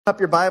Up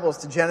your Bibles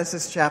to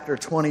Genesis chapter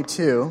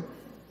 22.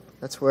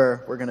 That's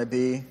where we're going to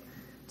be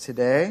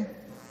today.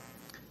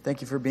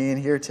 Thank you for being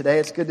here today.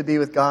 It's good to be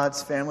with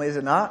God's family, is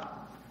it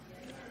not?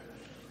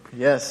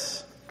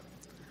 Yes.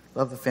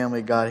 Love the family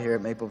of God here at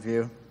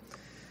Mapleview.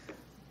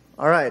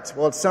 All right.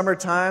 Well, it's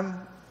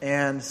summertime,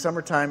 and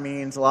summertime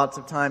means lots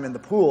of time in the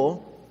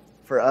pool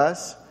for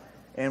us.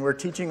 And we're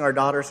teaching our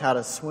daughters how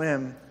to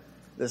swim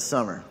this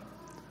summer.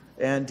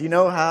 And do you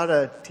know how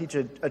to teach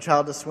a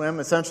child to swim?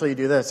 Essentially, you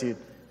do this. You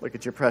look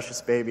at your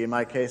precious baby. In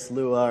my case,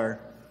 Lua,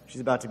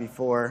 she's about to be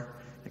 4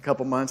 in a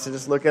couple months. And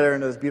just look at her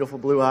in those beautiful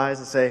blue eyes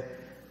and say,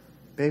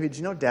 "Baby, do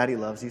you know Daddy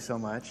loves you so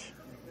much?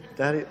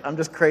 Daddy, I'm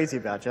just crazy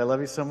about you. I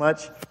love you so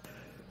much."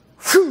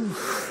 Whew.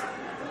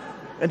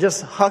 And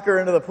just huck her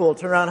into the pool.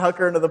 Turn around, huck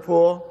her into the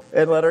pool,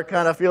 and let her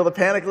kind of feel the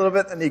panic a little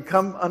bit. And you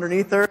come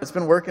underneath her. It's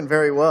been working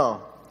very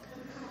well.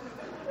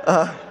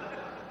 Because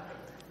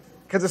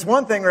it's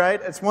one thing,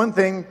 right? It's one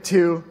thing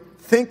to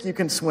think you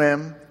can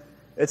swim.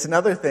 It's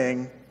another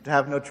thing to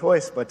have no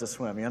choice but to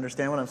swim. You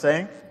understand what I'm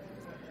saying?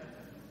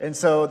 And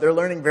so they're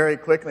learning very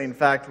quickly. In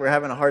fact, we're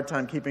having a hard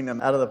time keeping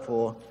them out of the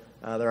pool.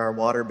 They're our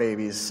water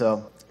babies,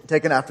 so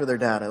taking after their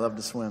dad. I love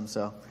to swim.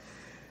 So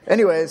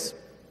anyways,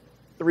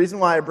 the reason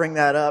why I bring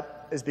that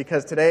up is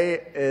because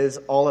today is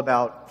all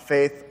about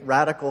faith,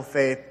 radical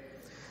faith.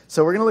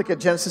 So we're going to look at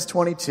Genesis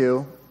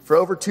 22. For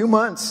over 2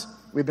 months,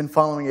 we've been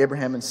following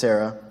Abraham and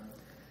Sarah.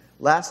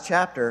 Last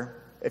chapter,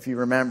 if you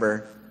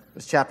remember,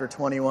 was chapter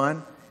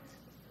 21.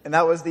 And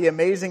that was the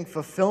amazing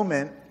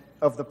fulfillment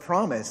of the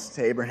promise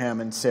to Abraham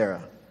and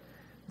Sarah.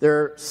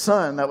 Their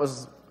son that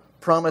was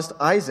promised,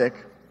 Isaac,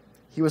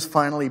 he was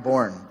finally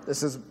born.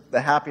 This is the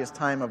happiest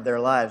time of their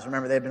lives.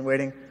 Remember, they've been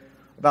waiting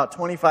about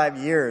 25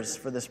 years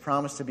for this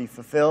promise to be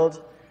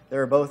fulfilled. They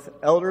were both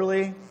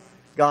elderly.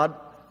 God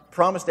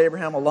promised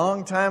Abraham a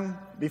long time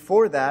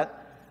before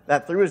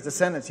that through his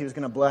descendants he was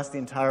going to bless the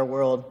entire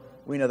world.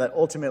 We know that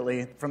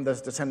ultimately from those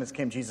descendants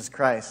came Jesus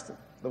Christ,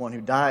 the one who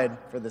died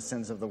for the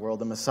sins of the world,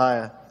 the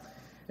Messiah.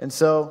 And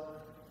so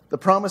the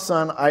promised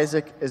son,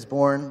 Isaac, is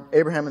born.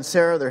 Abraham and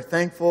Sarah, they're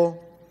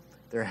thankful,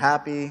 they're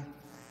happy,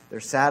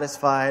 they're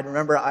satisfied.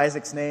 Remember,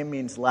 Isaac's name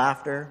means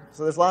laughter.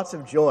 So there's lots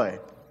of joy.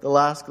 The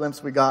last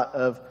glimpse we got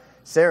of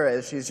Sarah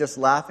is she's just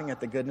laughing at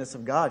the goodness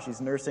of God.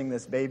 She's nursing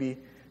this baby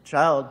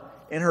child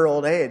in her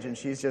old age, and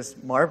she's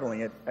just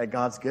marveling at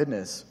God's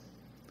goodness.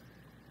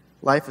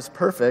 Life is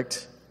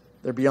perfect.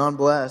 They're beyond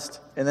blessed.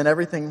 And then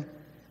everything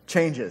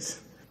changes.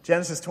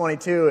 Genesis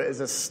 22 is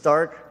a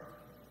stark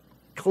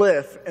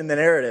cliff in the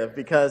narrative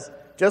because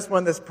just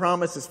when this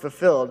promise is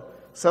fulfilled,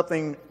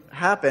 something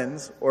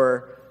happens,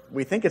 or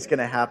we think it's going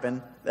to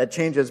happen, that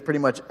changes pretty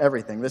much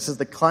everything. This is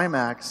the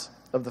climax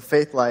of the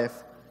faith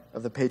life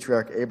of the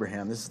patriarch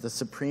Abraham. This is the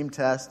supreme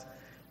test,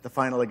 the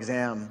final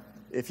exam,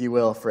 if you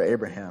will, for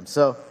Abraham.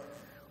 So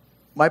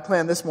my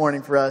plan this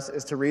morning for us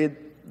is to read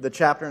the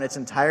chapter in its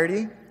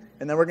entirety,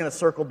 and then we're going to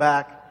circle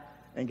back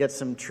and get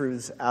some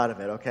truths out of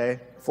it,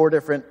 okay? 4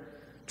 different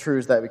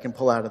truths that we can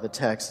pull out of the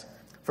text.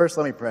 First,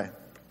 let me pray.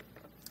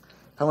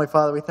 Heavenly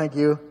Father, we thank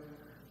you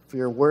for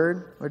your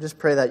word. Lord, just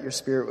pray that your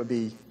Spirit would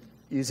be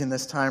using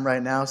this time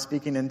right now,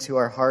 speaking into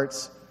our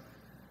hearts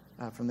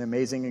from the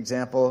amazing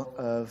example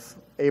of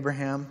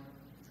Abraham.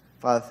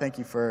 Father, thank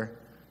you for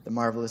the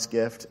marvelous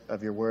gift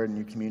of your word and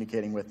you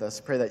communicating with us.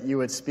 Pray that you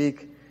would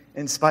speak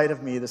in spite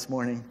of me this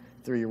morning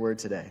through your word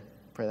today.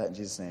 Pray that in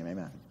Jesus' name,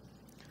 amen.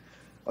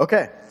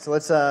 Okay, so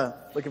let's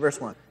look at verse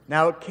 1.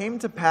 Now it came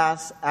to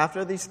pass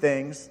after these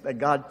things that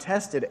God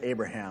tested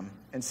Abraham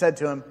and said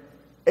to him,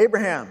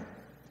 "Abraham."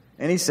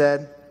 And he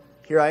said,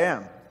 "Here I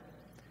am."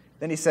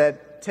 Then he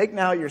said, "Take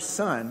now your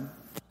son,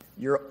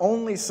 your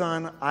only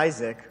son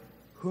Isaac,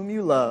 whom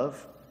you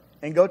love,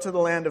 and go to the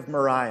land of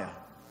Moriah,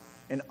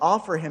 and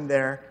offer him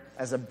there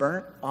as a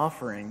burnt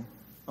offering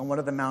on one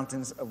of the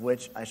mountains of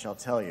which I shall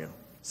tell you."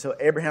 So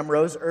Abraham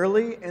rose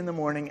early in the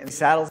morning and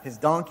saddled his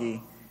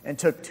donkey, and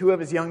took 2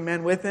 of his young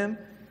men with him,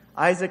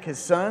 Isaac his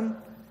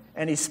son,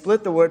 and he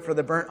split the wood for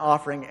the burnt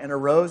offering, and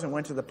arose and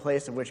went to the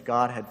place of which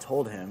God had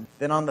told him.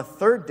 Then on the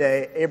 3rd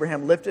day,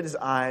 Abraham lifted his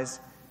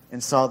eyes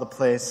and saw the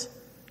place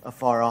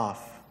afar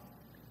off.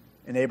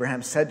 And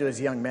Abraham said to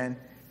his young men,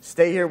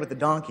 "Stay here with the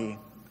donkey.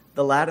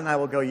 The lad and I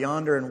will go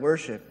yonder and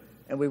worship,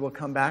 and we will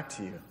come back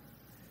to you."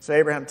 So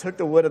Abraham took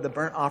the wood of the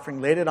burnt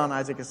offering, laid it on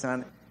Isaac his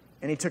son,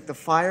 and he took the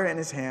fire in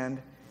his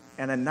hand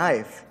and a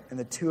knife, and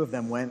the 2 of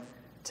them went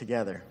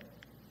together.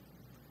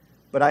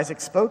 But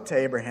Isaac spoke to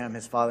Abraham,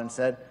 his father, and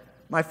said,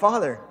 "My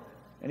father."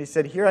 And he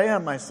said, "Here I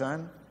am, my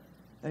son."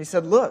 And he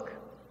said, "Look,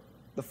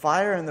 the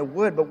fire and the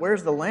wood, but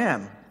where's the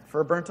lamb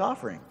for a burnt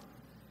offering?"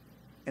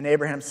 And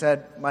Abraham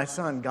said, "My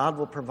son, God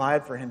will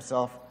provide for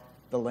himself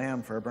the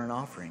lamb for a burnt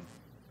offering."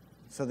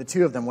 So the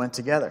 2 of them went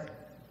together.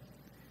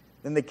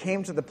 Then they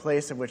came to the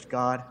place of which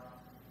God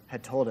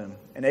had told him.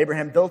 And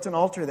Abraham built an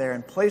altar there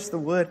and placed the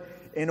wood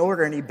in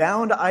order. And he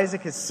bound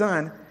Isaac his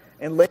son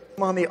and laid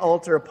him on the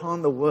altar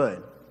upon the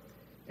wood.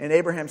 And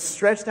Abraham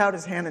stretched out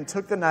his hand and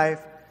took the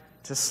knife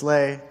to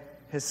slay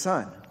his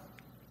son.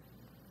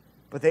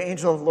 But the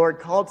angel of the Lord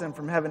called to him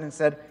from heaven and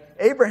said,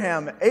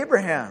 "Abraham,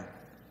 Abraham."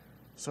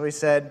 So he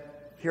said,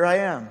 "Here I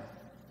am."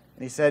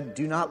 And he said,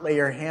 "Do not lay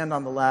your hand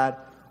on the lad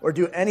or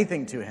do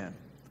anything to him.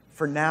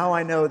 For now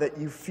I know that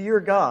you fear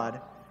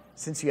God,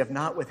 since you have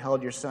not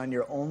withheld your son,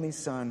 your only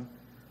son,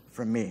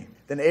 from me."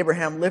 Then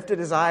Abraham lifted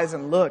his eyes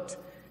and looked,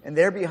 and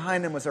there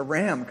behind him was a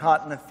ram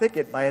caught in a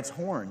thicket by its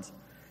horns.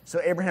 So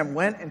Abraham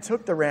went and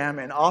took the ram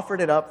and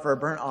offered it up for a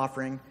burnt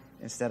offering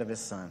instead of his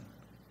son.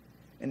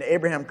 And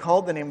Abraham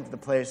called the name of the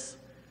place,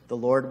 "The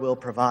Lord will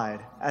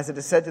provide." As it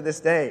is said to this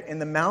day, "In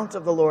the mount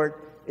of the Lord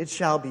it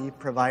shall be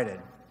provided."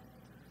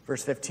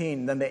 Verse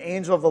 15, then the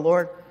angel of the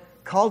Lord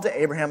called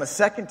to Abraham a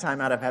second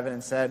time out of heaven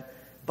and said,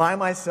 "By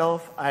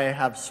myself I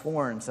have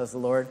sworn, says the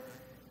Lord,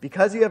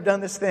 because you have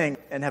done this thing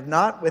and have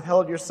not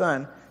withheld your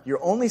son, your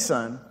only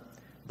son,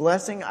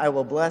 blessing I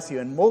will bless you,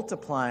 and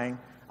multiplying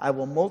I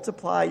will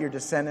multiply your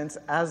descendants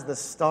as the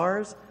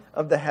stars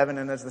of the heaven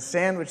and as the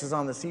sand which is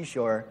on the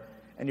seashore,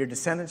 and your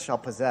descendants shall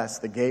possess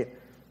the gate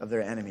of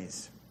their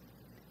enemies.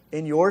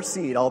 In your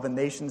seed all the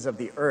nations of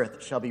the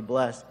earth shall be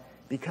blessed,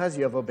 because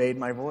you have obeyed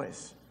my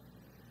voice."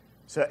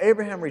 So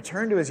Abraham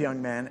returned to his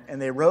young men,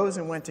 and they rose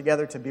and went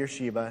together to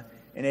Beersheba,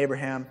 and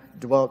Abraham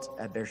dwelt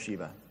at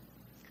Beersheba.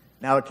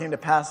 Now it came to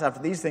pass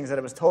after these things that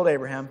it was told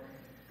Abraham,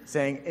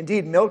 saying,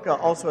 "Indeed, Milcah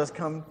also has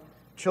come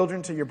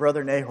children to your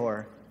brother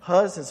Nahor,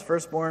 Huz his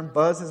firstborn,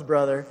 Buz his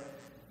brother,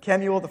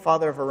 Kemuel the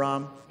father of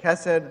Aram,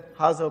 Kesed,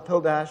 Hazo,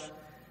 Pildash,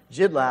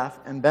 Jidlaph,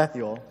 and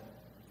Bethuel.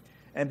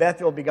 And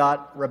Bethuel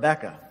begot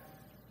Rebekah.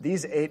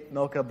 These 8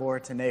 Milcah bore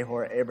to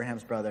Nahor,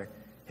 Abraham's brother.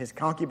 His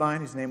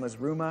concubine, whose name was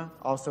Rumah,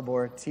 also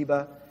bore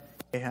Teba,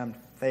 Aham,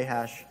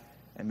 Thahash,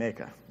 and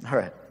Maacah. All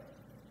right.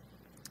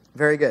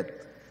 Very good.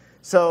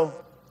 So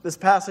this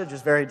passage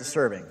is very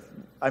disturbing.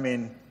 I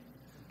mean,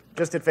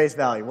 just at face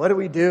value. What do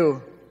we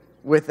do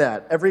with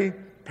that? Every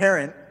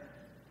parent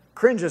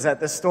cringes at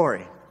this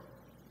story.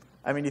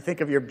 I mean, you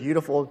think of your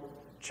beautiful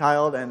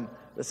child and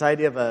this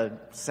idea of a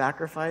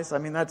sacrifice. I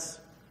mean, that's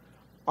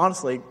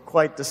honestly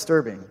quite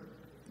disturbing.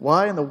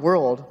 Why in the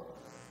world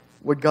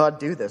would God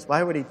do this?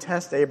 Why would he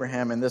test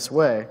Abraham in this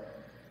way?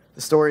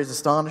 The story is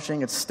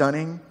astonishing. It's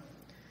stunning.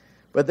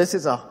 But this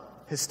is a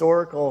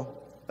historical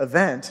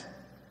event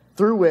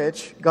through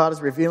which God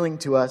is revealing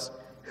to us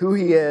who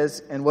he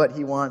is and what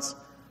he wants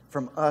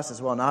from us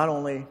as well, not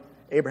only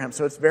Abraham.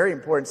 So it's very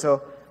important.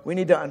 So we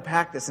need to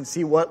unpack this and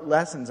see what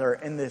lessons are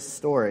in this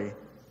story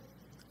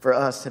for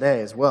us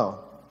today as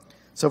well.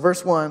 So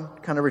verse 1,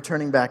 kind of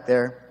returning back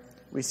there,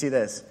 we see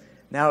this.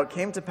 Now it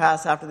came to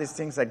pass after these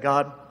things that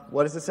God,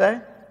 what does it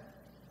say?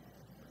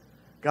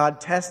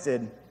 God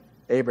tested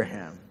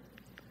Abraham.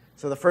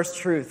 So the first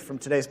truth from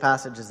today's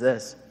passage is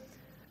this.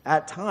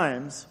 At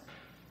times,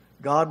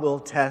 God will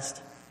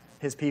test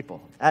his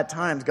people. At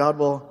times, God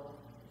will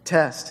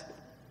test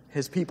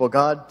his people.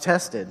 God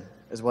tested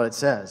is what it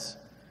says.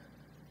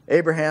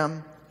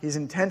 Abraham, he's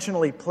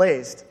intentionally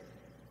placed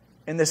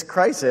in this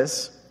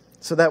crisis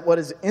so that what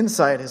is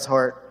inside his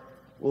heart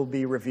will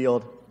be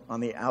revealed on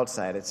the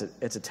outside. It's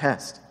a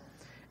test.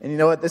 And you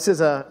know what? This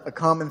is a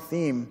common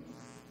theme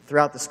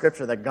throughout the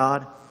scripture, that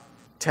God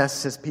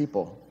tests his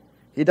people.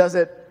 He does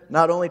it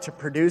not only to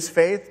produce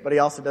faith, but he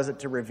also does it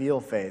to reveal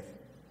faith,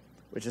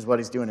 which is what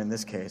he's doing in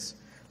this case.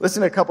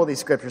 Listen to a couple of these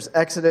scriptures.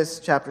 Exodus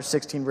chapter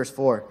 16, verse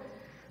 4.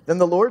 Then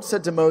the Lord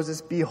said to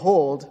Moses,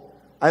 "Behold,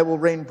 I will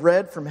rain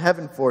bread from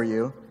heaven for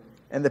you,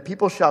 and the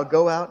people shall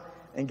go out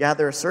and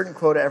gather a certain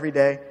quota every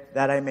day,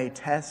 that I may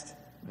test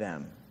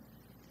them,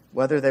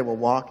 whether they will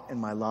walk in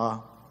my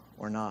law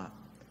or not."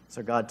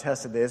 So God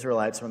tested the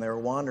Israelites when they were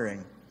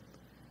wandering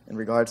in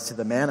regards to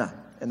the manna.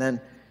 And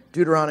then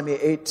Deuteronomy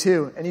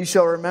 8:2, "And you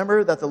shall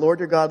remember that the Lord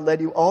your God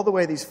led you all the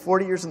way these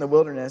 40 years in the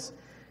wilderness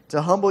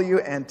to humble you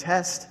and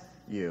test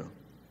you,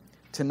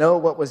 to know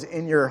what was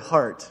in your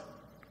heart,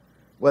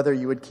 whether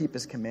you would keep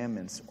his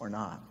commandments or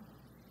not."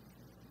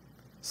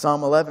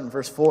 Psalm 11,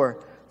 verse 4,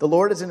 "The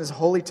Lord is in his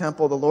holy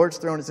temple, the Lord's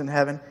throne is in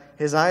heaven.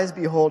 His eyes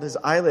behold, his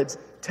eyelids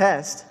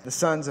test the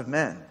sons of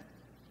men."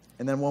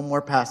 And then one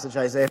more passage,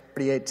 Isaiah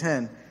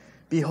 48:10,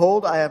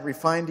 "Behold, I have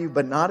refined you,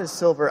 but not as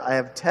silver. I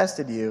have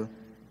tested you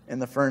in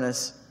the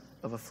furnace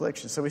of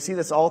affliction." So we see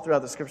this all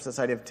throughout the scripture, this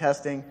idea of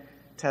testing,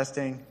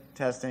 testing,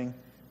 testing,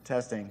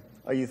 testing.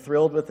 Are you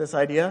thrilled with this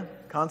idea,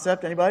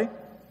 concept, anybody?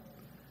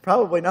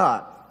 Probably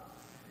not.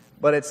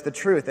 But it's the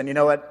truth. And you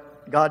know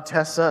what? God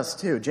tests us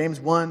too. James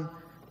 1,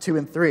 2,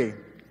 and 3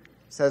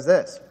 says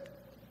this,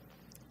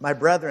 "My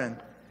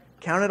brethren,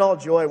 count it all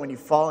joy when you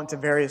fall into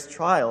various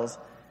trials,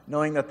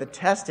 knowing that the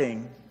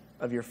testing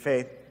of your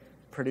faith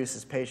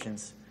produces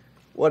patience."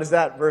 What does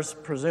that verse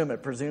presume?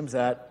 It presumes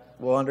that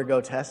we'll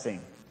undergo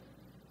testing,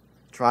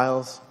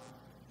 trials,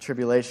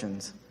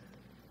 tribulations.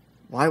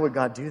 Why would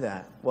God do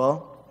that?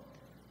 Well,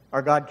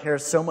 our God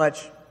cares so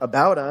much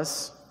about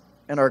us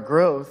and our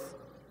growth,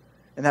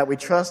 and that we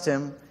trust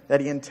him,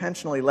 that he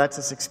intentionally lets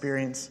us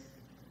experience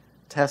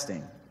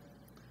testing.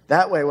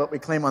 That way, what we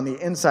claim on the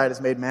inside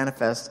is made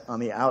manifest on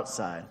the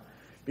outside.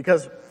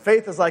 Because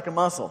faith is like a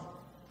muscle.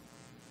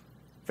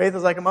 Faith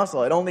is like a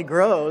muscle. It only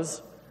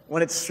grows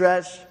when it's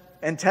stretched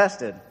and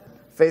tested.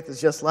 Faith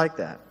is just like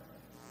that.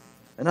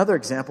 Another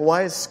example,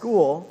 why is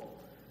school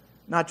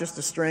not just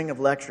a string of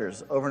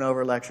lectures, over and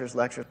over lectures.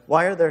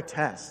 Why are there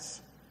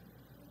tests?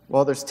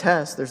 Well, there's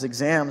tests, there's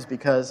exams,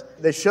 because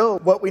they show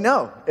what we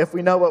know. If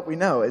we know what we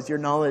know, is your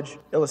knowledge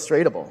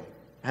illustratable?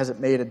 Has it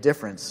made a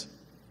difference?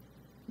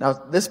 Now,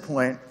 at this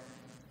point,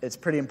 it's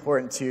pretty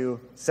important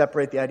to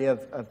separate the idea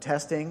of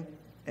testing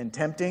and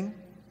tempting,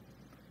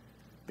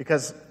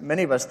 because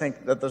many of us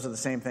think that those are the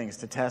same things,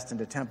 to test and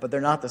to tempt, but they're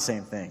not the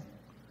same thing.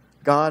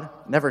 God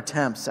never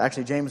tempts.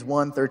 Actually, James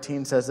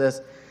 1:13 says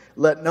this,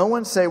 "Let no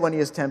one say when he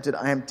is tempted,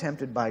 I am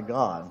tempted by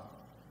God.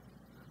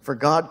 For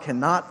God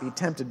cannot be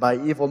tempted by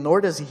evil,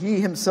 nor does he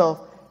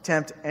himself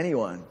tempt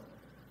anyone."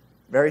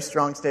 Very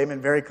strong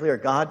statement, very clear.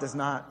 God does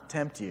not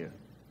tempt you.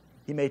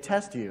 He may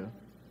test you,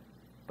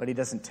 but he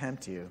doesn't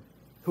tempt you.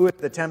 Who is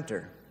the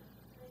tempter?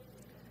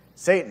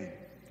 Satan.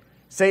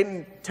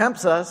 Satan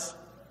tempts us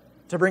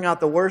to bring out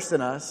the worst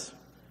in us,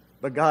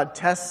 but God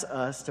tests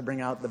us to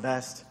bring out the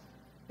best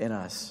in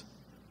us.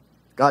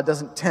 God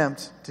doesn't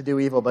tempt to do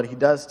evil, but he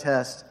does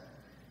test.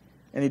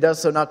 And he does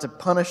so not to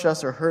punish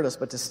us or hurt us,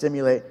 but to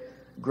stimulate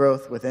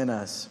growth within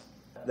us.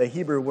 The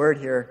Hebrew word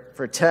here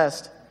for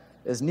test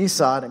is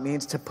nisad. It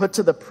means to put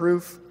to the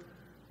proof,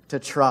 to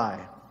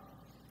try.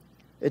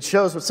 It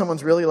shows what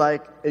someone's really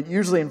like. It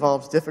usually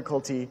involves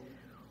difficulty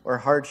or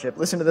hardship.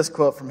 Listen to this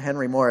quote from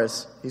Henry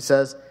Morris. He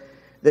says,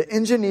 "The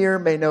engineer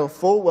may know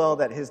full well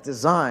that his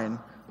design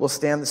will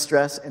stand the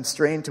stress and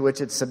strain to which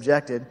it's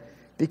subjected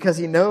because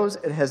he knows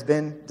it has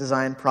been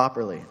designed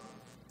properly.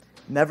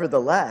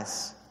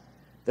 Nevertheless,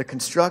 the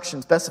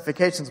construction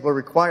specifications will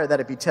require that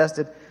it be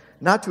tested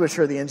not to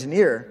assure the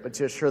engineer, but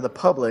to assure the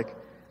public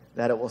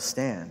that it will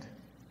stand."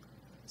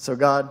 So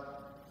God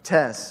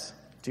tests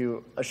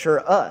to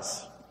assure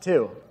us,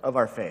 too, of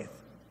our faith.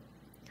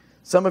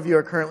 Some of you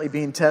are currently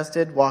being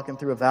tested, walking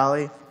through a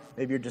valley.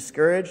 Maybe you're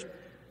discouraged.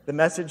 The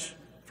message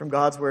from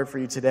God's word for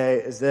you today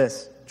is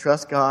this: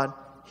 trust God.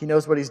 He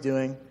knows what he's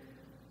doing.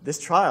 This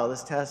trial,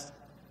 this test,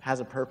 has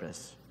a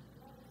purpose.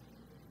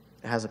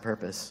 It has a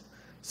purpose.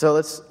 So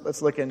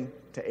let's look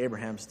into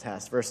Abraham's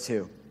test. Verse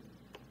 2.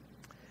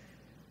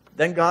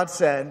 "Then God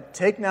said,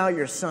 'Take now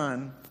your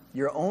son,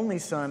 your only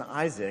son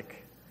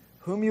Isaac,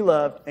 whom you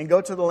loved, and go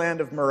to the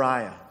land of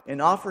Moriah,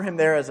 and offer him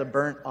there as a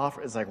burnt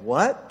offering.'" It's like,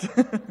 what?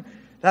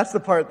 That's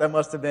the part that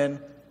must have been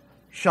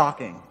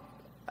shocking.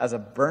 As a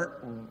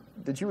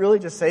burnt, did you really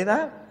just say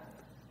that?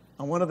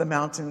 "On one of the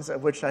mountains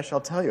of which I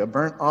shall tell you," a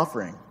burnt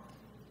offering.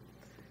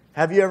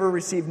 Have you ever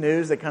received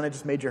news that kind of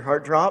just made your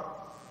heart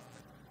drop?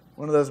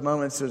 One of those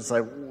moments it's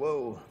like,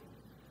 whoa.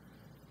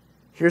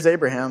 Here's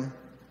Abraham.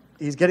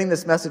 He's getting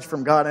this message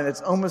from God, and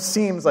it almost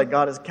seems like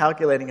God is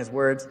calculating his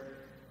words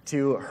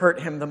to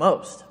hurt him the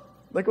most.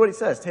 Look at what he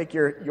says. "Take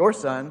your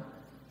son,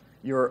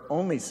 your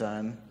only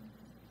son,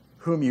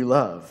 whom you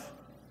love."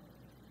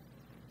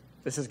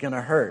 This is going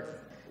to hurt.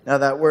 Now,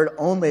 that word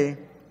only,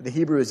 the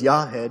Hebrew is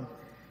yahid.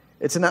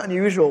 It's an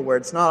unusual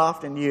word. It's not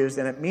often used,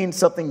 and it means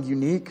something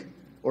unique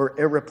or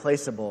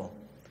irreplaceable.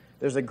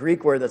 There's a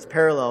Greek word that's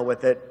parallel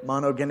with it,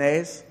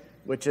 monogenes,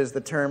 which is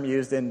the term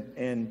used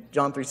in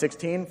John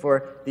 3:16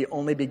 for the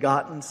only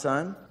begotten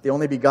son. The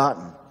only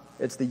begotten.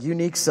 It's the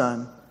unique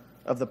son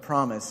of the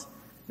promise.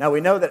 Now,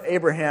 we know that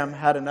Abraham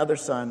had another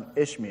son,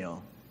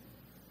 Ishmael,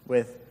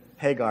 with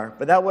Hagar,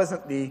 but that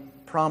wasn't the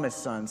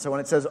promised son. So when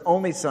it says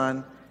only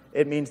son,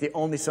 it means the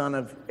only son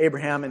of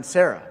Abraham and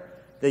Sarah,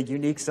 the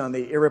unique son,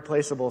 the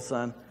irreplaceable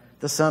son,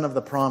 the son of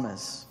the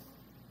promise.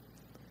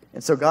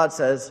 And so God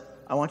says,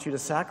 "I want you to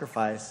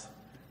sacrifice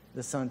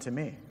the son to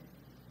me."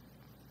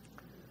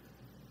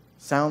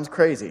 Sounds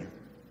crazy.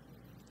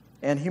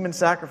 And human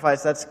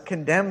sacrifice, that's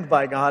condemned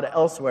by God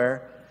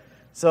elsewhere.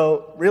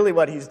 So really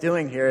what he's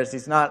doing here is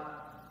he's not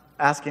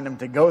asking him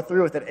to go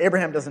through with it.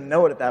 Abraham doesn't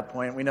know it at that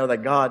point. We know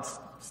that God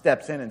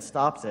steps in and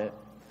stops it.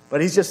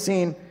 But he's just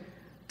seen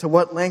to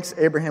what lengths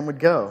Abraham would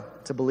go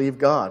to believe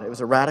God. It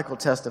was a radical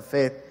test of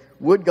faith.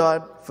 Would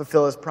God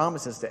fulfill his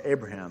promises to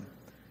Abraham?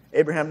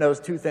 Abraham knows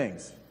two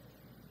things.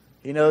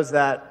 He knows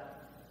that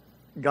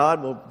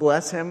God will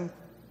bless him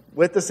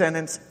with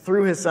descendants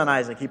through his son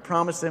Isaac. He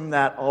promised him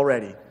that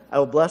already. "I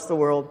will bless the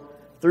world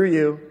through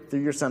you,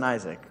 through your son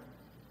Isaac."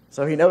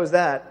 So he knows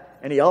that,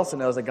 and he also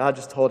knows that God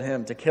just told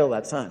him to kill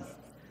that son.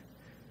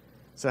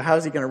 So how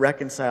is he going to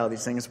reconcile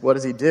these things? What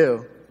does he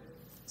do?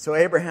 So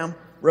Abraham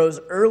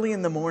rose early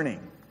in the morning.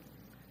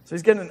 So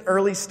he's getting an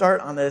early start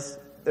on this.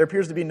 There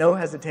appears to be no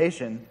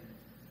hesitation.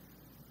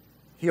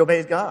 He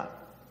obeys God.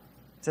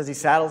 It says he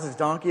saddles his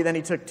donkey. Then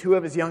he took 2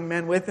 of his young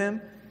men with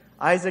him,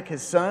 Isaac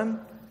his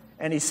son,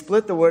 and he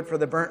split the wood for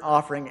the burnt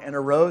offering and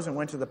arose and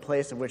went to the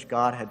place of which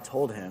God had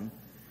told him.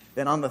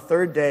 Then on the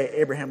 3rd day,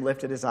 Abraham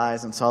lifted his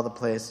eyes and saw the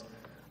place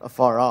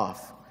afar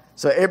off.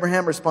 So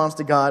Abraham responds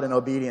to God in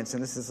obedience,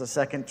 and this is the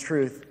second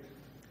truth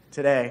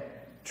today.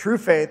 True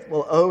faith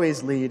will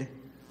always lead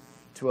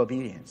to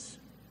obedience.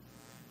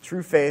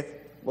 True faith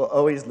will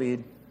always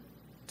lead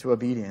to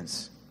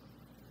obedience.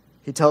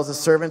 He tells his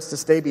servants to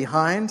stay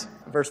behind.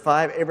 Verse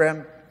 5,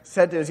 Abraham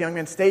said to his young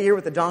men, "Stay here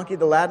with the donkey.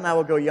 The lad and I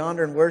will go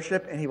yonder and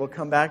worship, and he will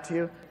come back to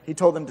you." He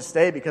told them to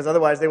stay because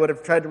otherwise they would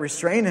have tried to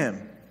restrain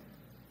him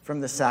from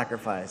the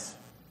sacrifice.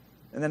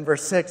 And then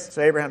verse 6,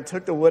 so Abraham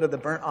took the wood of the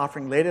burnt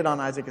offering, laid it on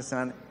Isaac his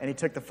son, and he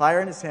took the fire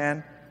in his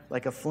hand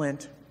like a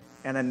flint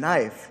and a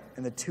knife,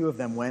 and the two of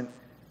them went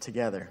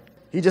together.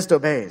 He just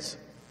obeys.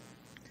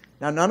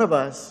 Now, none of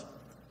us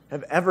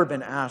have ever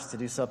been asked to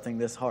do something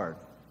this hard,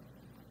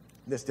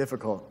 this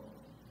difficult.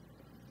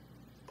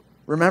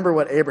 Remember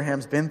what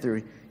Abraham's been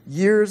through.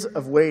 Years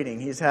of waiting.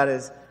 He's had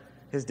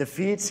his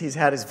defeats, he's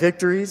had his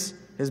victories,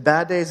 his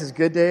bad days, his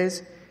good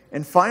days,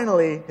 and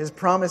finally, his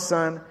promised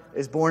son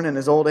is born in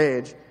his old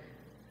age.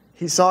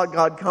 He saw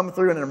God come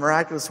through in a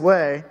miraculous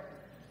way.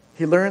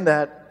 He learned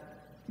that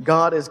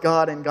God is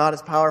God and God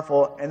is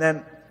powerful. And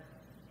then,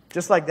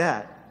 just like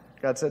that,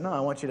 God said, no, I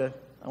want you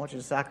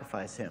to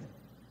sacrifice him.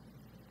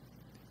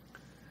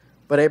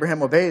 But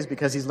Abraham obeys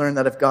because he's learned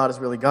that if God is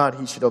really God,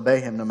 he should obey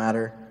him no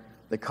matter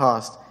the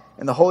cost.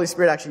 And the Holy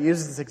Spirit actually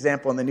uses this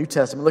example in the New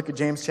Testament. Look at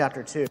James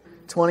chapter 2,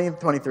 20 and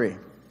 23.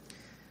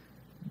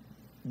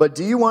 But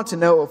do you want to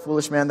know, O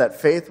foolish man,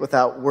 that faith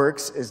without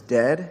works is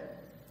dead?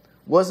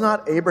 Was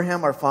not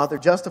Abraham our father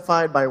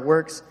justified by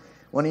works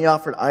when he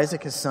offered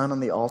Isaac his son on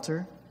the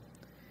altar?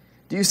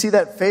 Do you see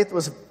that faith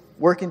was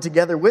working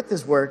together with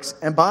his works,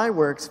 and by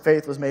works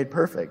faith was made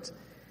perfect?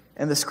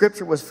 And the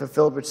scripture was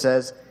fulfilled which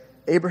says,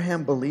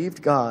 Abraham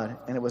believed God,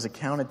 and it was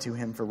accounted to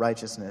him for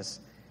righteousness,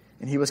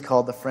 and he was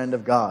called the friend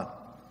of God.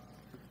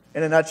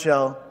 In a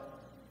nutshell,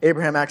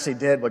 Abraham actually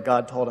did what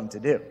God told him to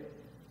do.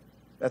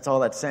 That's all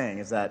that's saying,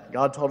 is that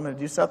God told him to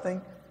do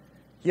something.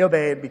 He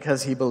obeyed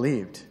because he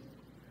believed.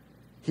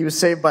 He was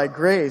saved by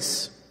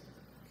grace,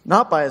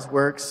 not by his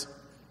works,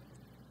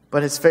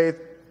 but his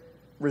faith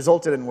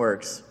resulted in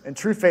works. And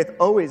true faith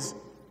always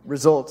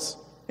results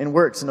in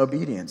works and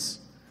obedience.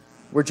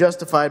 We're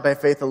justified by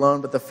faith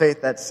alone, but the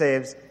faith that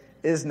saves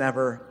is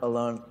never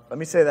alone. Let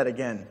me say that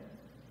again.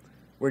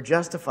 We're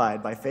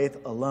justified by faith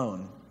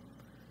alone,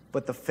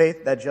 but the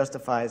faith that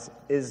justifies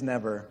is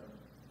never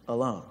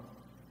alone.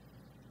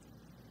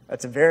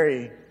 That's a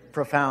very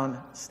profound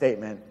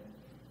statement.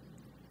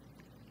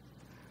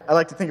 I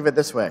like to think of it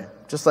this way,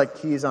 just like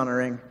keys on a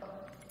ring.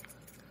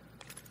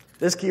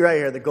 This key right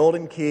here, the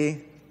golden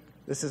key,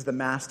 this is the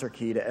master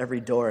key to every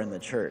door in the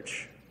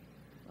church.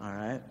 All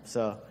right?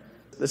 So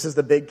this is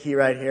the big key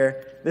right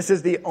here. This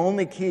is the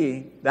only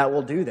key that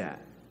will do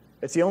that.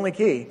 It's the only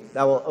key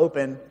that will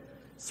open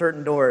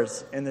certain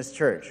doors in this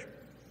church.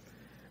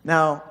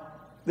 Now,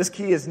 this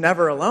key is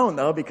never alone,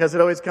 though, because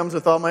it always comes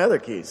with all my other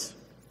keys.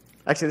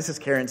 Actually, this is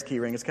Karen's key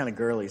ring. It's kind of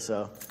girly,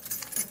 so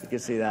you can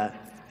see that.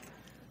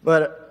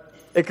 But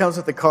it comes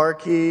with the car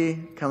key,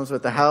 comes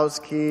with the house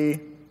key,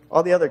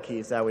 all the other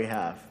keys that we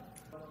have.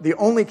 The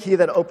only key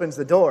that opens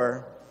the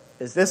door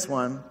is this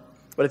one,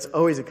 but it's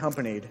always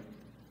accompanied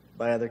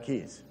by other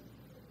keys.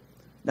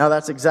 Now,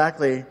 that's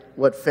exactly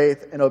what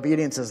faith and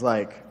obedience is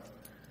like.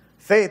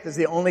 Faith is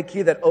the only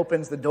key that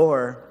opens the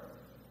door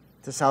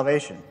to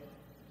salvation.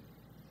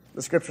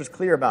 The Scripture's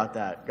clear about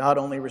that. God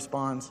only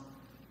responds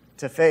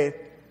to faith.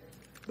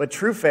 But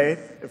true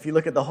faith, if you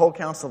look at the whole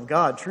counsel of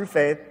God, true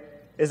faith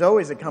is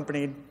always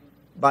accompanied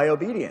by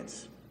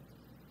obedience.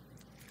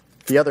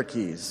 The other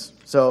keys.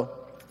 So,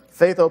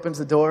 faith opens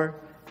the door,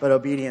 but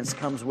obedience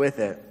comes with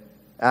it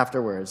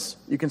afterwards.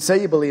 You can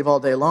say you believe all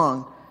day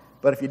long,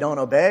 but if you don't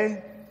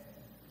obey,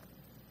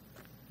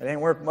 it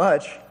ain't worth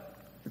much,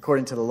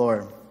 according to the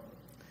Lord.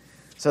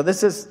 So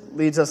this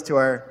leads us to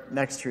our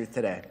next truth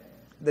today.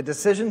 The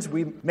decisions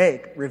we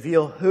make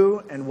reveal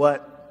who and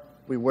what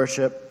we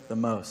worship the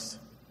most.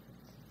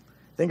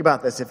 Think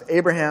about this. If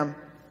Abraham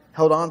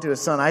held on to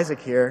his son Isaac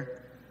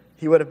here,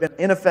 he would have been,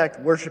 in effect,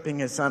 worshiping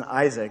his son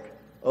Isaac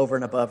over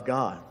and above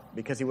God,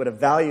 because he would have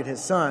valued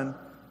his son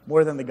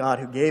more than the God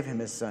who gave him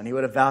his son. He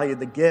would have valued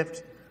the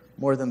gift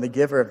more than the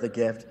giver of the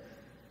gift.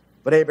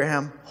 But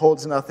Abraham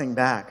holds nothing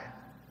back.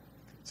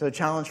 So a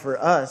challenge for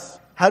us,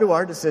 how do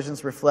our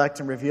decisions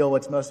reflect and reveal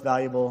what's most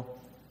valuable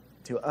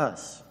to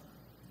us?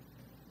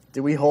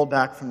 Do we hold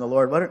back from the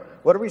Lord?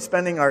 What are we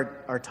spending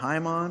our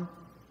time on,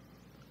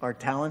 our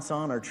talents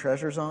on, our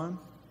treasures on?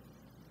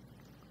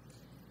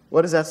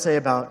 What does that say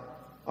about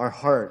our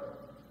heart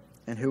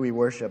and who we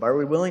worship? Are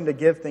we willing to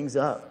give things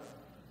up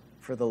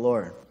for the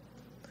Lord?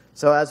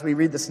 So as we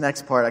read this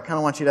next part, I kind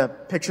of want you to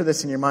picture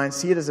this in your mind.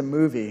 See it as a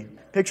movie.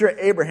 Picture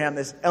Abraham,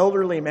 this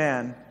elderly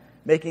man,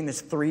 making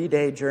this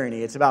 3-day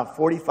journey. It's about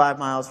 45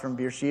 miles from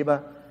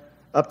Beersheba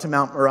up to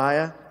Mount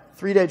Moriah.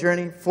 3-day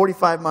journey,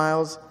 45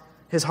 miles.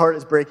 His heart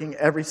is breaking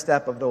every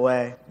step of the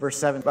way. Verse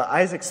 7, but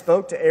Isaac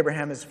spoke to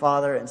Abraham his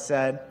father and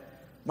said,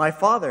 my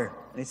father.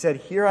 And he said,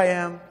 here I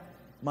am,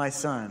 my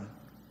son.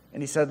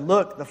 And he said,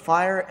 look, the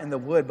fire and the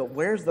wood, but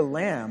where's the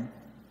lamb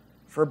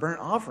for a burnt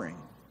offering?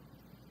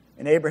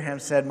 And Abraham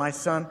said, my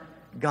son,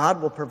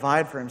 God will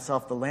provide for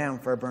himself the lamb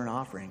for a burnt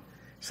offering.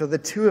 So the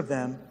two of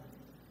them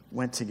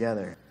went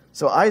together.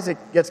 So Isaac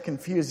gets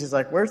confused. He's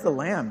like, where's the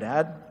lamb,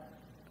 Dad?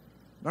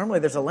 Normally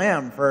there's a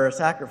lamb for a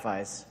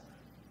sacrifice.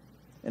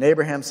 And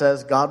Abraham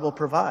says, God will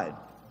provide.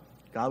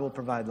 God will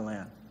provide the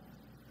lamb.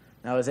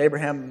 Now, is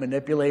Abraham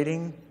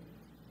manipulating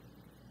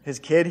his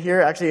kid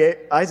here? Actually,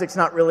 Isaac's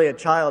not really a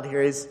child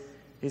here.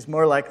 He's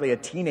more likely a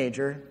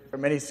teenager.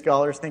 Many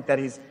scholars think that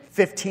he's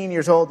 15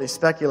 years old, they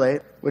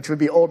speculate, which would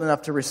be old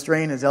enough to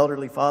restrain his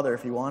elderly father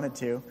if he wanted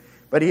to.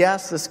 But he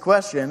asks this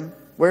question,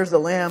 where's the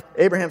lamb?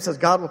 Abraham says,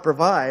 God will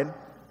provide.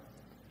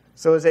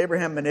 So is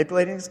Abraham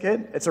manipulating his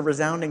kid? It's a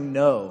resounding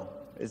no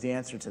is the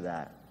answer to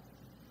that.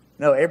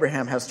 No,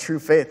 Abraham has true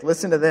faith.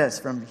 Listen to this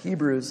from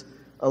Hebrews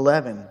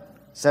 11,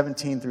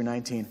 17 through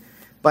 19.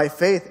 By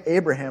faith,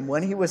 Abraham,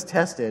 when he was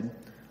tested,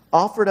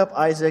 offered up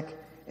Isaac,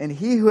 and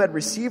he who had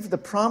received the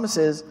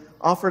promises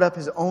offered up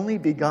his only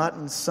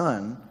begotten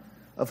son,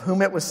 of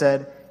whom it was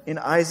said, in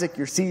Isaac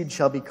your seed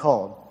shall be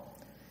called,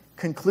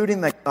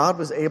 concluding that God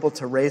was able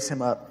to raise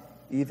him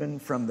up even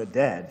from the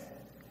dead,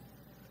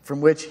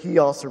 from which he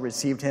also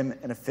received him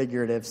in a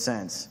figurative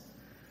sense.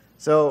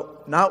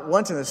 So not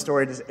once in this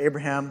story does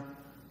Abraham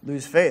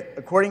lose faith.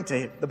 According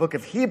to the book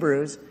of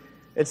Hebrews,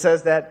 it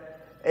says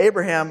that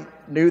Abraham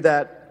knew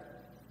that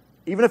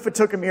even if it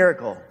took a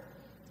miracle,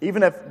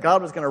 even if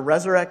God was going to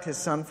resurrect his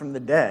son from the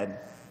dead,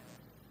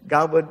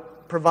 God would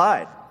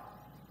provide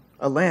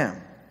a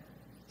lamb.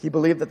 He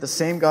believed that the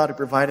same God who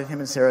provided him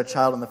and Sarah a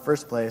child in the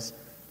first place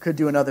could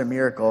do another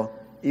miracle,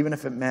 even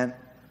if it meant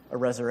a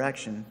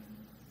resurrection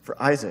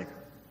for Isaac.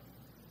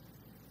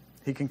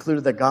 He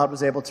concluded that God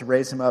was able to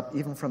raise him up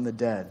even from the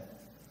dead.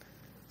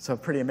 So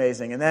pretty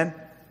amazing. And then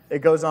it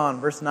goes on,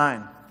 verse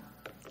 9.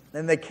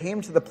 Then they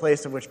came to the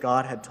place of which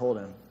God had told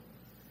him.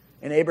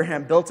 And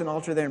Abraham built an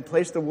altar there and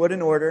placed the wood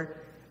in order,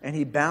 and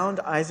he bound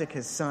Isaac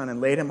his son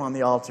and laid him on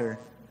the altar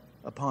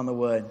upon the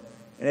wood.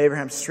 And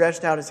Abraham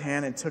stretched out his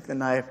hand and took the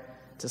knife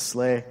to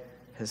slay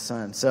his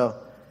son. So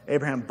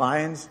Abraham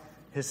binds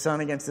his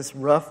son against this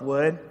rough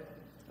wood.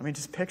 I mean,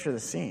 just picture the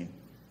scene.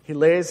 He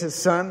lays his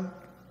son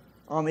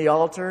on the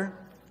altar,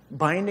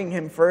 binding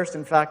him first.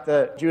 In fact,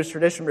 the Jewish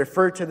tradition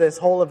referred to this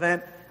whole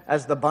event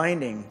as the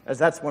binding, as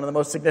that's one of the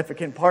most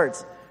significant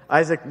parts.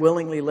 Isaac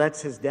willingly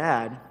lets his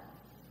dad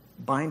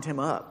bind him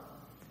up.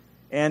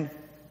 And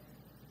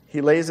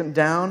he lays him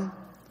down.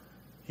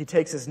 He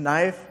takes his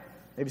knife,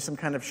 maybe some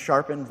kind of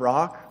sharpened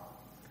rock.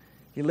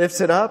 He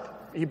lifts it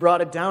up. He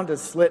brought it down to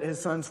slit his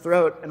son's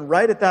throat. And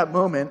right at that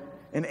moment,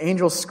 an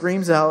angel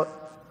screams out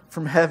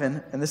from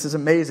heaven. And this is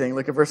amazing.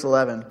 Look at verse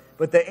 11.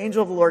 But the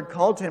angel of the Lord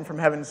called to him from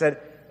heaven and said,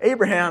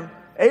 Abraham,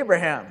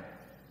 Abraham.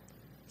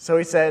 So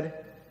he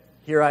said,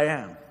 here I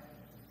am.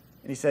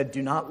 And he said,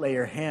 do not lay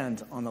your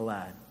hand on the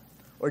lad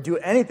or do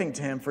anything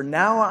to him, for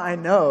now I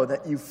know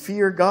that you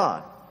fear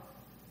God,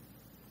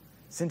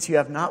 since you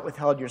have not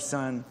withheld your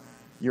son,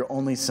 your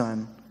only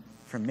son,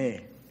 from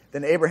me.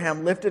 Then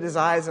Abraham lifted his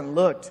eyes and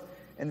looked,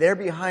 and there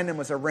behind him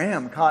was a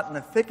ram caught in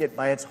a thicket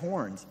by its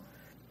horns.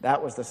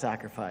 That was the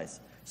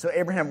sacrifice. So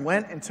Abraham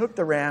went and took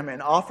the ram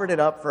and offered it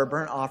up for a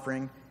burnt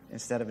offering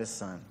instead of his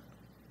son.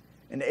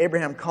 And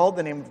Abraham called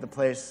the name of the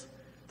place,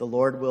 the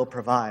Lord will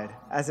provide.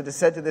 As it is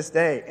said to this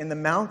day, in the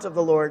mount of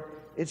the Lord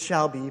it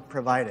shall be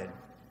provided.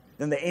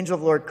 Then the angel of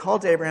the Lord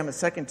called to Abraham a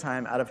second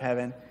time out of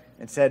heaven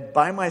and said,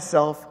 by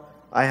myself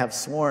I have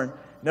sworn.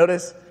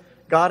 Notice,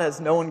 God has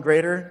no one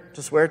greater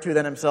to swear to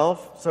than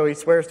himself, so he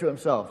swears to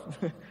himself.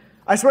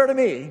 I swear to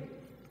me,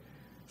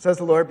 says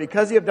the Lord,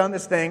 because you have done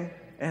this thing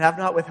and have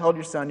not withheld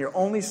your son, your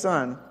only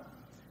son,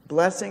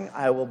 blessing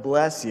I will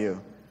bless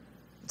you.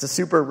 It's a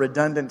super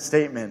redundant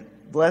statement.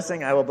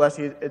 Blessing, I will bless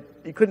you.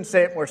 You couldn't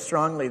say it more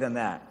strongly than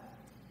that.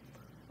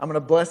 I'm going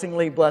to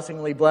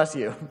blessingly bless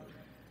you.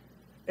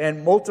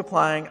 And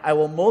multiplying, I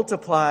will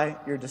multiply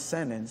your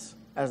descendants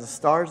as the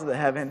stars of the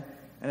heaven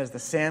and as the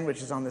sand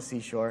which is on the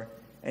seashore.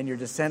 And your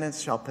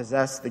descendants shall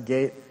possess the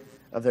gate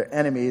of their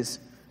enemies.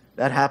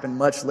 That happened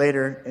much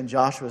later in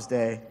Joshua's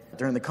day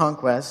during the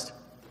conquest.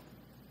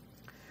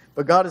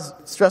 But God is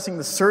stressing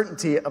the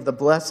certainty of the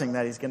blessing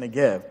that he's going to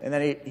give. And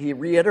then he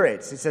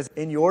reiterates. He says,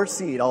 in your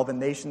seed all the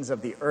nations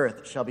of the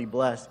earth shall be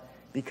blessed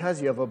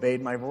because you have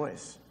obeyed my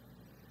voice.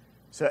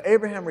 So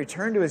Abraham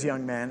returned to his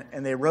young men,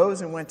 and they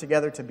rose and went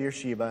together to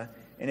Beersheba,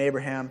 and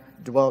Abraham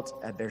dwelt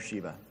at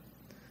Beersheba.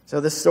 So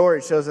this story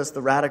shows us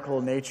the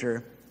radical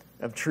nature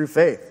of true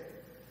faith.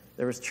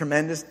 There was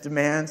tremendous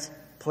demands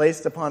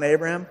placed upon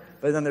Abraham,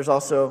 but then there's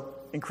also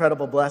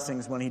incredible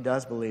blessings when he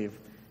does believe.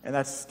 And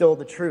that's still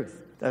the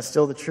truth. That's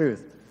still the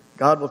truth.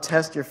 God will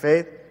test your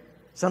faith,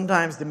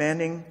 sometimes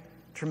demanding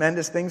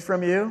tremendous things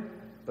from you,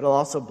 but he'll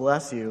also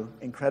bless you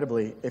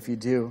incredibly if you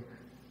do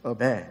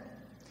obey.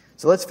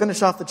 So let's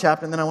finish off the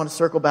chapter, and then I want to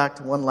circle back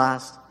to one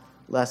last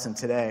lesson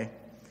today.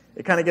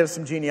 It kind of gives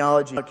some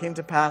genealogy. It came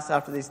to pass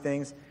after these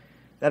things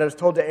that it was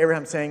told to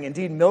Abraham, saying,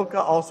 indeed,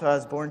 Milcah also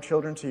has borne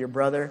children to your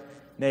brother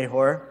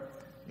Nahor.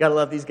 You got to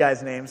love these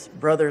guys' names.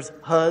 Brothers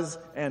Huz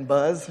and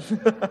Buz.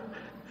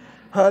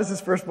 Huz,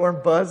 his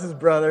firstborn, Buz, his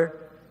brother.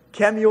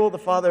 Kemuel, the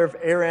father of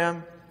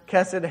Aram.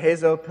 Kesed,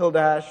 Hazo,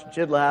 Pildash,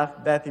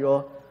 Jidlaph,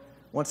 Bethuel.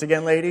 Once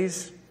again,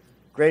 ladies,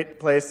 great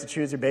place to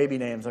choose your baby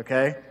names,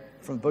 okay?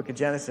 From the book of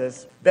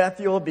Genesis.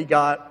 Bethuel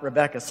begot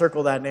Rebekah.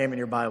 Circle that name in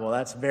your Bible.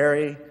 That's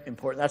very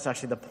important. That's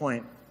actually the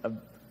point of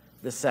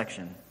this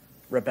section.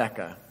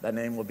 Rebekah. That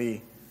name will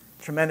be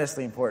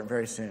tremendously important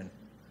very soon.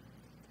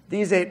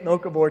 These 8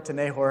 Milcah bore to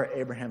Nahor,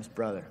 Abraham's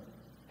brother.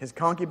 His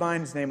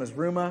concubine, his name was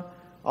Rumah,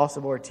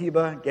 also bore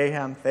Teba,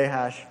 Gaham,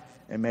 Thahash,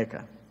 and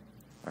Maacah.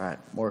 All right,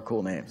 more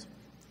cool names.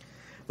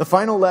 The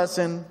final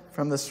lesson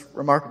from this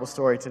remarkable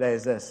story today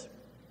is this.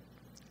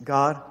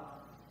 God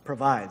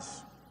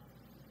provides.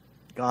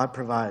 God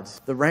provides.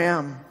 The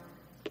ram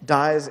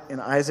dies in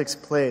Isaac's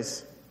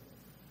place.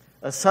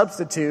 A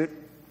substitute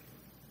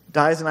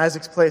dies in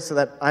Isaac's place so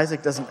that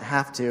Isaac doesn't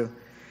have to.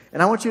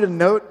 And I want you to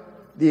note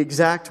the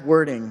exact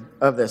wording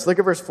of this. Look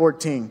at verse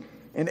 14.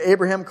 And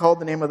Abraham called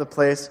the name of the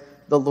place,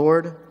 the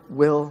Lord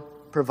will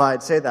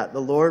provide. Say that.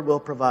 The Lord will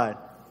provide.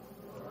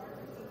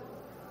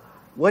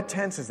 What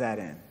tense is that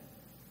in?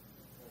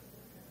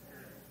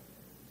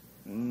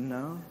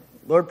 No.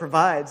 Lord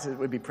provides, it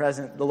would be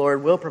present. The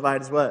Lord will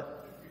provide is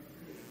what?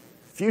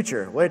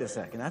 Future. Wait a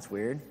second, that's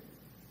weird.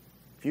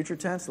 Future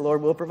tense, the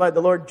Lord will provide.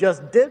 The Lord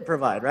just did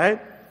provide,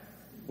 right?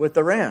 With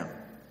the ram.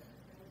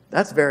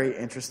 That's very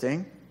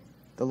interesting.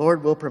 The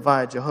Lord will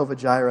provide, Jehovah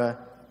Jireh.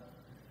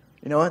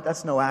 You know what?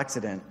 That's no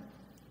accident.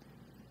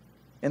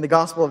 In the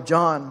Gospel of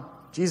John,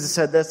 Jesus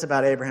said this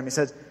about Abraham. He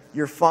says,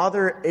 your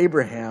father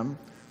Abraham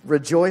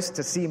rejoiced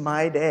to see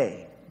my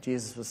day,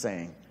 Jesus was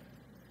saying.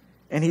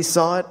 And he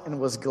saw it and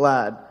was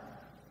glad.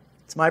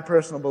 It's my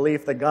personal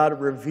belief that God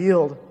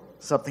revealed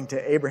something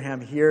to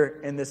Abraham here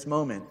in this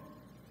moment.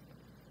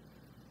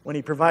 When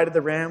he provided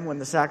the ram, when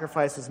the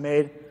sacrifice was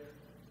made,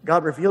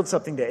 God revealed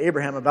something to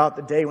Abraham about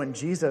the day when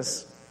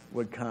Jesus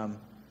would come.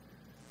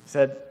 He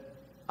said,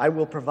 I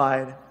will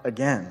provide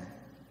again.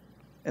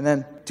 And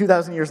then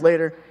 2,000 years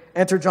later,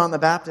 enter John the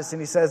Baptist,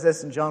 and he says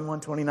this in John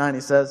 1:29.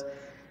 He says,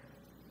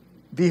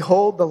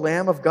 behold the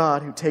Lamb of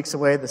God who takes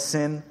away the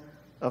sin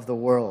of the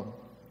world.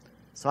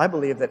 So I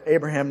believe that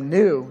Abraham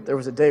knew there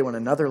was a day when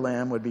another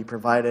lamb would be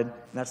provided, and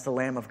that's the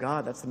Lamb of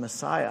God, that's the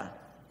Messiah.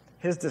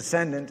 His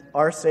descendant,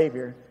 our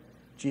Savior,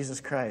 Jesus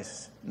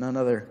Christ, none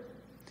other.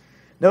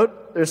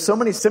 Note, there's so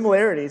many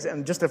similarities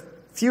and just a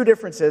few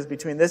differences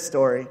between this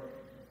story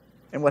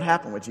and what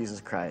happened with Jesus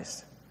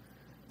Christ.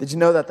 Did you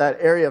know that that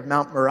area of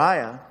Mount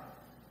Moriah,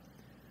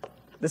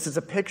 this is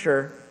a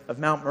picture of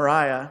Mount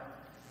Moriah.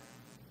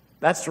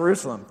 That's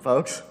Jerusalem,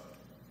 folks.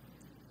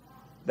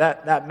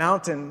 That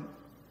mountain,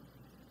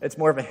 it's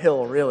more of a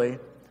hill, really.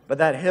 But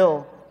that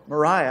hill,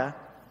 Moriah,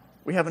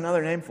 we have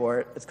another name for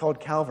it. It's called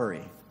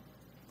Calvary.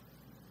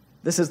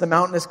 This is the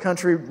mountainous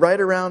country right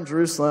around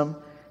Jerusalem.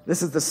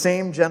 This is the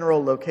same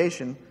general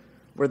location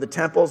where the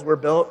temples were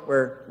built,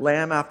 where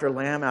lamb after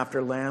lamb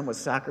after lamb was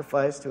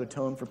sacrificed to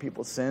atone for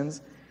people's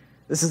sins.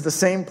 This is the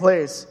same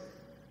place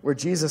where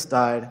Jesus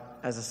died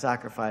as a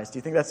sacrifice. Do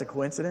you think that's a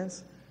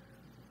coincidence?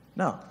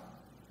 No.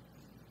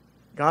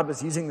 God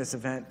was using this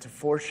event to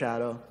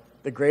foreshadow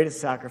the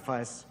greatest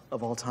sacrifice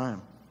of all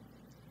time.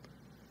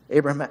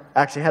 Abraham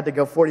actually had to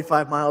go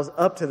 45 miles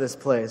up to this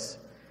place.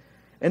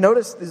 And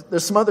notice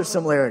there's some other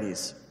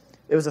similarities.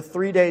 It was a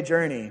 3-day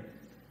journey.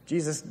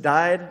 Jesus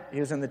died. He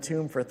was in the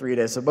tomb for 3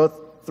 days. So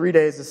both 3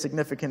 days is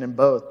significant in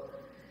both.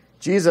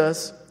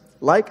 Jesus,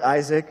 like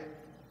Isaac,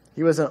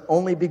 he was an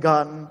only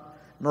begotten,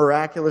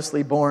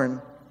 miraculously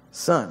born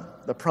son,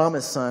 the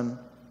promised son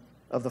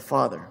of the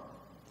Father.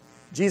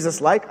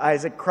 Jesus, like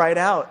Isaac, cried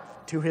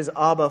out to his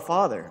Abba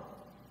Father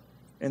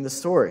in the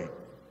story.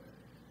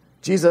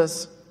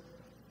 Jesus,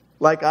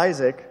 like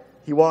Isaac,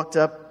 he walked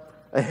up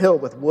a hill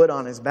with wood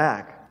on his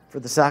back for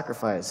the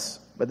sacrifice.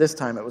 But this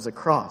time it was a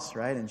cross,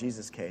 right, in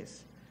Jesus'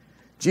 case.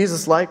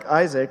 Jesus, like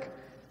Isaac,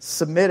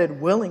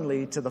 submitted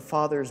willingly to the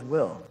Father's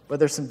will. But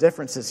there's some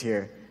differences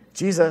here.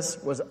 Jesus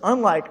was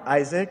unlike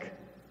Isaac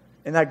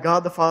in that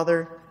God the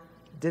Father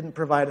didn't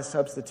provide a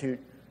substitute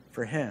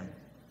for him.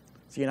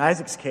 See, in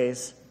Isaac's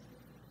case,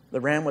 the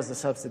ram was the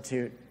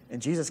substitute. In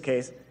Jesus'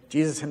 case,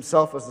 Jesus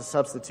himself was the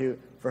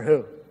substitute for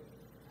who?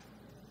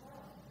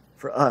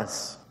 For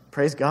us.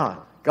 Praise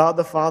God. God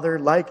the Father,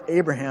 like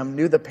Abraham,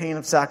 knew the pain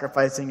of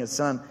sacrificing his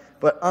son.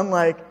 But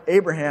unlike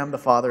Abraham, the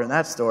father in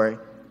that story,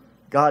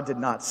 God did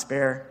not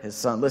spare his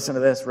son. Listen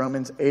to this,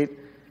 Romans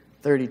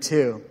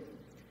 8:32.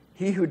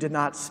 He who did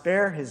not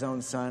spare his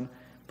own son,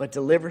 but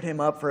delivered him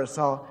up for us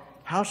all,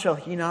 how shall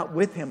he not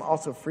with him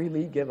also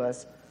freely give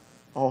us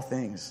all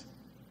things?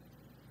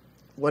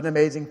 What an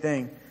amazing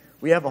thing.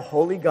 We have a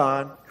holy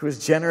God who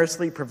has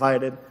generously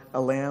provided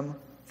a lamb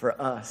for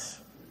us.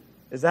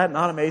 Is that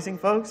not amazing,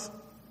 folks?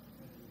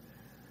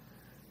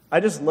 I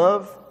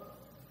love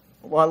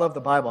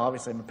the Bible.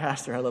 Obviously, I'm a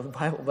pastor. I love the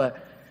Bible.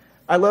 But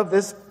I love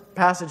this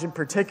passage in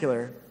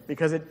particular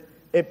because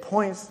it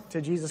points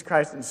to Jesus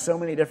Christ in so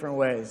many different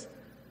ways.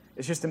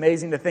 It's just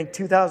amazing to think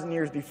 2,000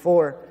 years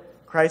before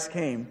Christ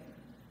came,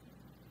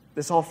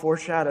 this all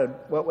foreshadowed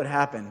what would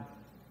happen.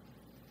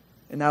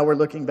 And now we're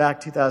looking back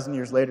 2,000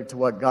 years later to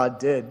what God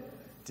did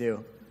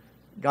do.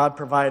 God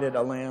provided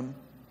a lamb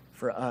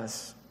for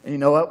us. And you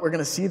know what? We're going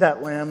to see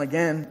that lamb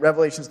again.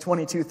 Revelations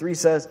 22:3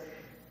 says,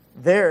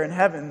 there in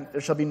heaven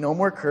there shall be no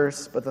more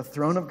curse, but the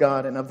throne of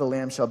God and of the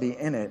Lamb shall be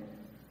in it,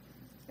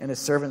 and his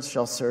servants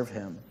shall serve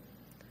him.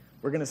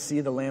 We're going to see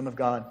the Lamb of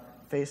God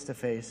face to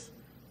face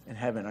in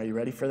heaven. Are you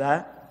ready for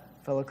that,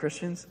 fellow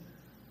Christians?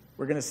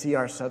 We're going to see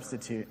our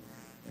substitute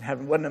in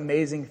heaven. What an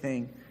amazing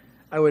thing.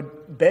 I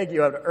would beg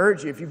you, I would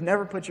urge you, if you've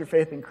never put your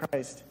faith in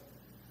Christ,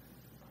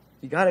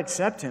 You got to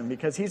accept him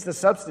because he's the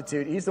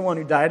substitute. He's the one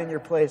who died in your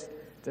place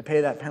to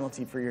pay that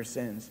penalty for your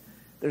sins.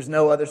 There's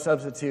no other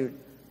substitute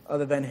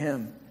other than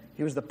him.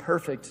 He was the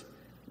perfect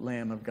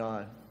Lamb of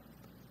God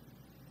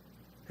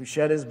who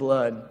shed his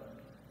blood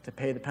to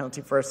pay the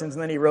penalty for our sins,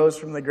 and then he rose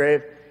from the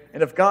grave.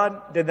 And if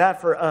God did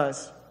that for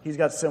us, he's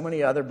got so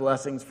many other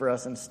blessings for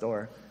us in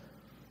store.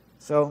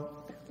 So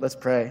let's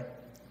pray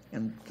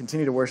and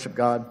continue to worship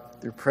God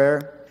through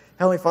prayer.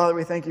 Heavenly Father,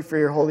 we thank you for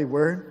your holy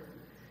word.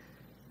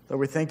 Lord,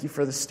 we thank you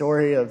for the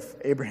story of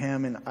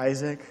Abraham and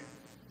Isaac.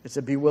 It's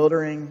a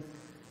bewildering,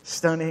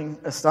 stunning,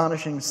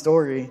 astonishing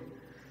story.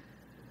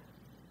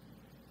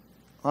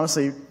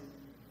 Honestly,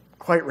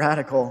 quite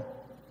radical,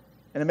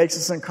 and it makes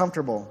us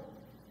uncomfortable.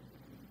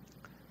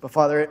 But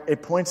Father,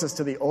 it points us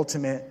to the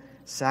ultimate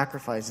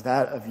sacrifice,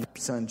 that of your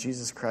Son,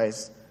 Jesus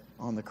Christ,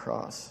 on the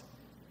cross.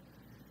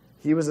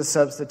 He was a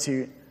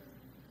substitute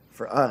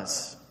for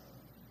us.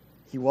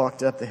 He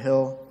walked up the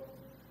hill.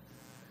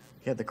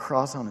 He had the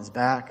cross on his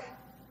back.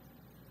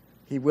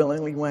 He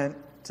willingly went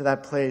to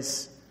that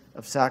place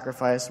of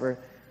sacrifice where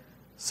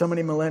so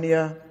many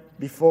millennia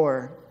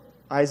before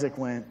Isaac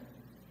went.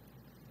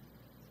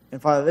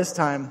 And Father, this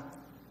time,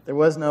 there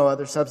was no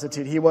other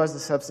substitute. He was the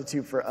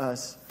substitute for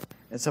us.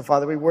 And so,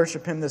 Father, we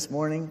worship him this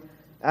morning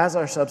as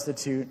our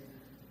substitute,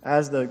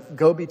 as the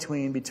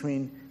go-between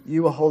between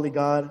you, a holy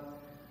God,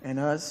 and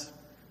us.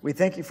 We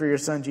thank you for your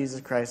Son, Jesus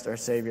Christ, our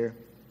Savior.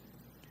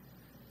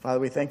 Father,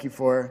 we thank you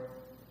for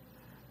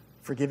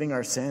forgiving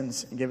our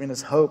sins and giving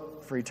us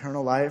hope for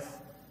eternal life.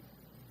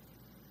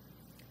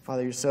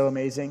 Father, you're so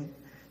amazing.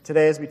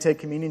 Today, as we take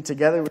communion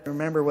together, we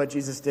remember what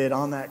Jesus did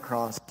on that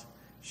cross,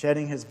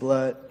 shedding his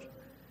blood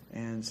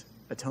and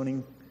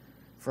atoning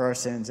for our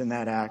sins in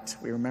that act.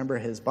 We remember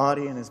his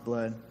body and his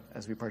blood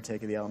as we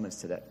partake of the elements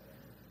today.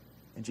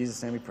 In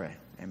Jesus' name we pray.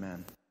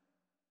 Amen.